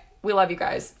 Okay. We love you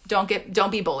guys. Don't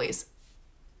be bullies.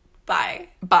 Bye.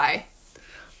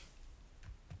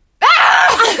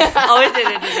 Oh, it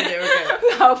did. We're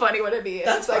good. How funny would it be?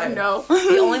 That's fine. No.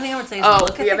 The only thing I would say is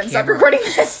look at the camera. We haven't stopped recording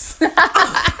this.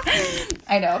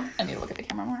 I know. I need to look at the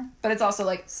camera more. But it's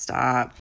also stop.